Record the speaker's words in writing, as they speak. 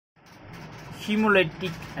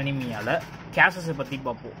Haemolytic அனிமியாவில் கேசஸை பற்றி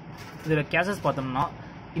பார்ப்போம். இதில் கேசஸ் பார்த்தோம்னா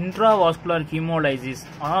இன்ட்ராவாஸ்குலர் ஹீமோலைசிஸ்,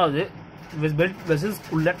 அதாவது பிளட்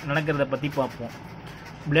வெசல்ஸ்குள்ளே நடக்கிறத பற்றி பார்ப்போம்.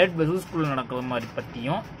 பிளட் வெசல்ஸ்குள்ளே நடக்கிற மாதிரி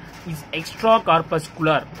பற்றியும், இஸ் எக்ஸ்ட்ரா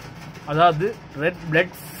கார்பஸ்குலர், அதாவது ரெட்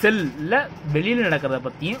பிளட் செல்லில் வெளியில் நடக்கிறத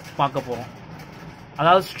பற்றியும் பார்க்க போகிறோம்.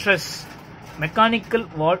 அதாவது ஸ்ட்ரெஸ், மெக்கானிக்கல்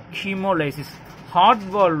வால் ஹீமோலைசிஸ், ஹார்ட்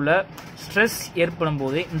வால்வில் ஸ்ட்ரெஸ் ஏற்படும்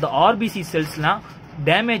போது இந்த ஆர்பிசி செல்ஸ்லாம்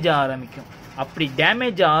டேமேஜ் ஆக ஆரம்பிக்கும். அப்படி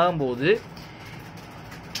டேமேஜ் ஆகும்போது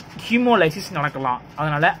ஹீமோலைசிஸ் நடக்கலாம்.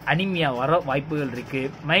 அதனால் அனிமியா வர வாய்ப்புகள்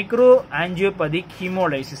இருக்குது. Micro ஆஞ்சியோபதிக்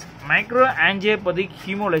haemolysis. மைக்ரோ ஆஞ்சியோபதிக்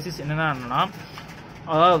ஹீமோலைசிஸ் என்னென்னா,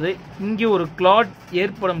 அதாவது இங்கே ஒரு கிளாட்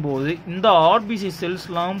ஏற்படும் போது இந்த ஆர்பிசி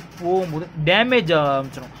செல்ஸ்லாம் போகும்போது டேமேஜ் ஆக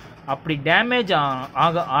ஆரம்பிச்சிடும். அப்படி டேமேஜ்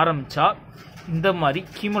ஆக ஆரம்பித்தா இந்த மாதிரி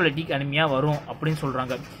ஹீமோலைட்டிக் அனிமியா வரும் அப்படின்னு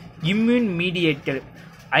சொல்கிறாங்க. இம்யூன் மீடியேட்டட்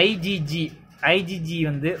ஐஜிஜி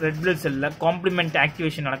வந்து ரெட் பிளட் செல்லில் காம்ப்ளிமெண்ட்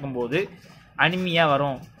ஆக்டிவேஷன் நடக்கும்போது அனிமியா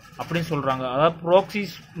வரும் அப்படின்னு சொல்கிறாங்க. அதாவது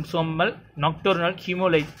ப்ரோக்சிசோமல் நாக்டர்னல்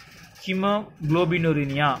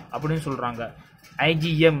ஹீமோகுளோபினுரினியா அப்படின்னு சொல்கிறாங்க.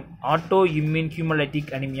 IgM auto immune haemolytic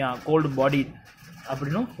anaemia gold பாடி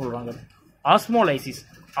அப்படின்னு சொல்கிறாங்க.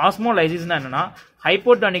 ஆஸ்மோலைசிஸ்னா என்னென்னா,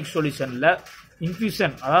 ஹைப்போடானிக் சொல்யூஷனில்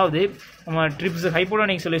இன்ஃபியூஷன், அதாவது நம்ம ட்ரிப்ஸ்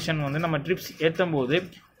ஹைப்போடானிக் சொல்யூஷன் வந்து நம்ம ட்ரிப்ஸ் ஏற்றும் போது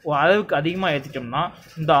அளவுக்கு அதிகமாக ஏற்றிட்டோம்னா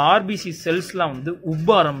இந்த ஆர்பிசி செல்ஸ்லாம் வந்து உப்ப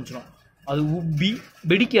ஆரம்பிச்சிடும். அது உப்பி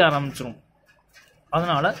வெடிக்க ஆரம்பிச்சிடும்.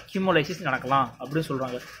 அதனால் ஹீமோலைசிஸ் நடக்கலாம் அப்படின்னு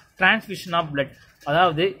சொல்கிறாங்க. டிரான்ஸ்ஃபியூஷன் ஆஃப் பிளட்,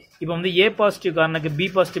 அதாவது இப்போ வந்து A positive காரனுக்கு B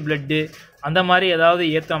positive blood அந்த மாதிரி ஏதாவது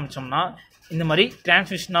ஏற்ற ஆரம்பிச்சோம்னா இந்த மாதிரி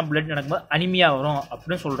டிரான்ஸ்ஃபியூஷன் ஆஃப் பிளட் நடக்கும்போது அனிமியா வரும்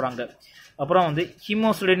அப்படின்னு சொல்கிறாங்க. அப்புறம் வந்து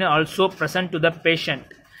ஹீமோசிடரின் also present to the patient.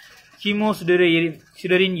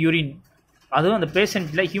 ஹீமோசிடரின் urine, அதுவும் அந்த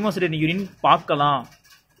பேஷண்ட்டில் ஹீமோசிடரின் யூரின் பார்க்கலாம்.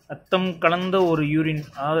 ரத்தம் கலந்த ஒரு யூரின்,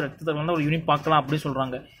 அதாவது ரத்தத்தை கலந்த ஒரு யூரின் பார்க்கலாம் அப்படின்னு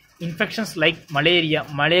சொல்கிறாங்க. இன்ஃபெக்ஷன்ஸ் லைக்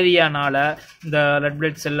மலேரியானால இந்த ரெட்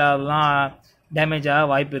பிளட் செல்லாம் டேமேஜ் ஆக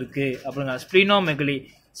வாய்ப்பு இருக்குது அப்படிங்க. ஸ்ப்ளீனோமெகலி,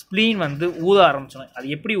 ஸ்ப்ளீன் வந்து ஊத ஆரம்பிச்சோம். அது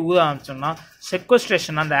எப்படி ஊத ஆரம்பிச்சோம்னா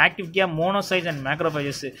செக்வஸ்ட்ரேஷன், அந்த ஆக்டிவிட்டியாக மோனோசைட்ஸ் அண்ட்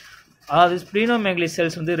மேக்ரோஃபேஜஸ், அதாவது ஸ்ப்ளீனோமெகலி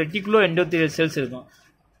செல்ஸ் வந்து ரெட்டிகுலோ எண்டோத்தீரியல் செல்ஸ் இருக்கும்.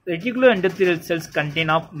 Reticulo எண்டோத்தீரியல் cells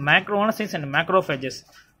contain of monocytes and macrophages.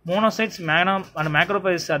 Monocytes and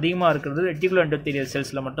macrophages அதிகமாக இருக்கிறது ரெட்டிகுலோ எண்டோத்தீரியல்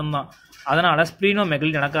செல்ஸில் மட்டும்தான். அதனால்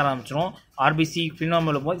ஸ்ப்ளீனோமெகலி நடக்க ஆரம்பிச்சிடும். ஆர்பிசி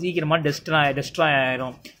ஸ்ப்ளீனோமெகலி போது சீக்கிரமாக டெஸ்ட்ராய்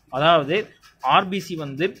ஆயிரும். அதாவது ஆர்பிசி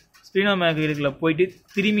வந்து ஸ்ப்ளீனோமெகலியில் போயிட்டு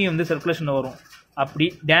திரும்பி வந்து சர்க்குலேஷனில் வரும். அப்படி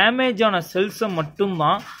டேமேஜ் ஆன செல்ஸை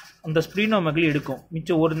மட்டும்தான் அந்த ஸ்ப்ளீனோமெகலி எடுக்கும்.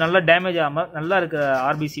 மிச்சம் ஒரு நல்ல டேமேஜ் ஆகாமல் நல்லா இருக்கிற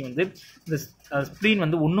ஆர்பிசி வந்து இந்த ஸ்ப்ளீன்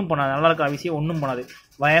வந்து ஒன்றும் பண்ணாது. நல்லா இருக்கிற ஆர்பிசியை ஒன்றும் பண்ணாது.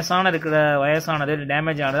 வயசானது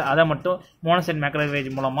டேமேஜ் ஆனது அதை மட்டும் மோனோசைட் மேக்ரோஃபேஜ்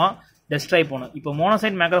மூலமாக டெஸ்ட்ராய் பண்ணும். இப்போ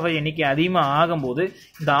மோனோசைட் மேக்ரோஃபேஜ் எண்ணிக்கை அதிகமாக ஆகும்போது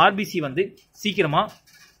இந்த ஆர்பிசி வந்து சீக்கிரமாக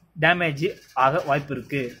டேமேஜ் ஆக வாய்ப்பு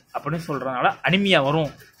இருக்குது அப்படின்னு சொல்கிறதுனால அனிமியா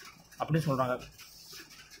வரும் அப்படின்னு சொல்கிறாங்க.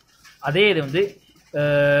 அதே இது வந்து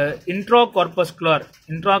இன்ட்ராகார்பஸ்குலர்,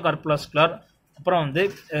 அப்புறம் வந்து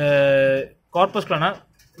கார்பஸ்குலர்னா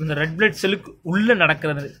இந்த ரெட் பிளட் செல்லுக்கு உள்ளே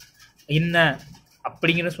நடக்கிறது என்ன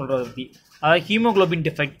அப்படிங்கிறத சொல்கிறத பற்றி. அதாவது ஹீமோகுளோபின்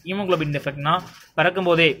டெஃபெக்ட்னா பிறக்கும்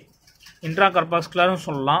போதே இன்ட்ராகார்பஸ்குலர்னு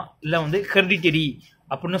சொல்லலாம், இல்லை வந்து ஹெரிடிட்டரி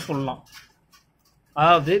அப்படின்னு சொல்லலாம்.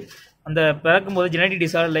 அதாவது அந்த பிறக்கும்போது ஜெனடிக்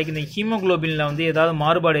டிசார்டர் லைக் இந்த ஹீமோகுளோபினில் வந்து ஏதாவது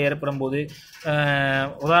மாறுபாடு ஏற்படும் போது,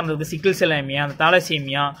 உதாரணத்துக்கு சிக்கிள் செல் அனிமியா, அந்த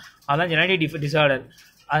தாலசீமியா, அதான் ஜெனடிக் டிசார்டர்.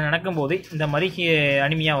 அது நடக்கும்போது இந்த மாதிரி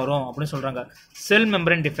அனிமியா வரும் அப்படின்னு சொல்கிறாங்க. செல்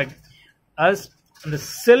மெம்பரன் டிஃபெக்ட், அதாவது அந்த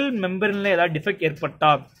செல் மெம்பரனில் ஏதாவது டிஃபெக்ட்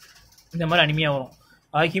ஏற்பட்டால் இந்த மாதிரி அனிமியா வரும்.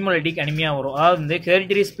 அதாவது ஹீமோலைட்டிக் அனிமியா வரும். அதாவது வந்து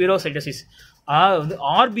ஹெரிடிட்டரி ஸ்பீரோசைட்டோசிஸ், அதாவது வந்து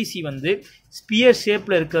ஆர்பிசி வந்து ஸ்பியர்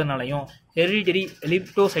ஷேப்பில் இருக்கிறதுனாலையும், ஹெரிடிட்டரி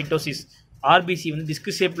எலிப்டோசைட்டோசிஸ் ஆர்பிசி வந்து டிஸ்க்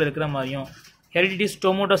ஷேப்பில் இருக்கிற மாதிரியும், ஹெரிடிட்டரி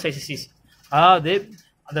ஸ்டோமோட்டோசைட்டோசிஸ், அதாவது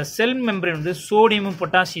அந்த செல் மெம்பரேன் வந்து சோடியமும்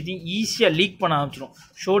பொட்டாசியத்தையும் ஈஸியாக லீக் பண்ண ஆரம்பிச்சிடும்.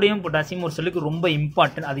 சோடியம் பொட்டாசியம் ஒரு செல்லுக்கு ரொம்ப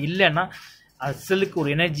இம்பார்ட்டன்ட். அது இல்லைன்னா அது செல்லுக்கு ஒரு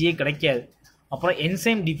எனர்ஜியே கிடைக்காது. அப்புறம்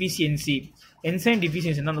என்சைம் டிஃபிஷியன்சி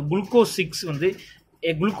அந்த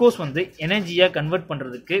குளுக்கோஸ் வந்து எனர்ஜியாக கன்வெர்ட்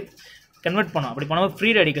பண்ணும். அப்படி பண்ணும்போது ஃப்ரீ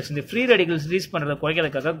ரேடிக்கல்ஸ் ரிலீஸ் பண்ணுறதை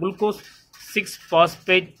குறைக்கிறதுக்காக குளுக்கோஸ்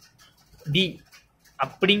 6-பாஸ்பேட் டி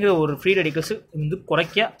அப்படிங்கிற ஒரு ஃப்ரீ ரேடிக்கல்ஸ் வந்து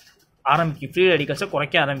குறைக்க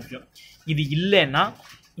ஆரம்பிக்கும். இது இல்லைன்னா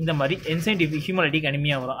இந்த மாதிரி என்சைம் ஹீமோலைட்டிக்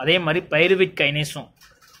அனிமியா வரும். அதே மாதிரி பைருவேட் கைனேஸ்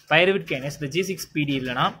இந்த G6PD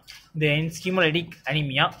இல்லைன்னா இந்த ஹீமோலைட்டிக்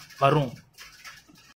அனிமியா வரும்.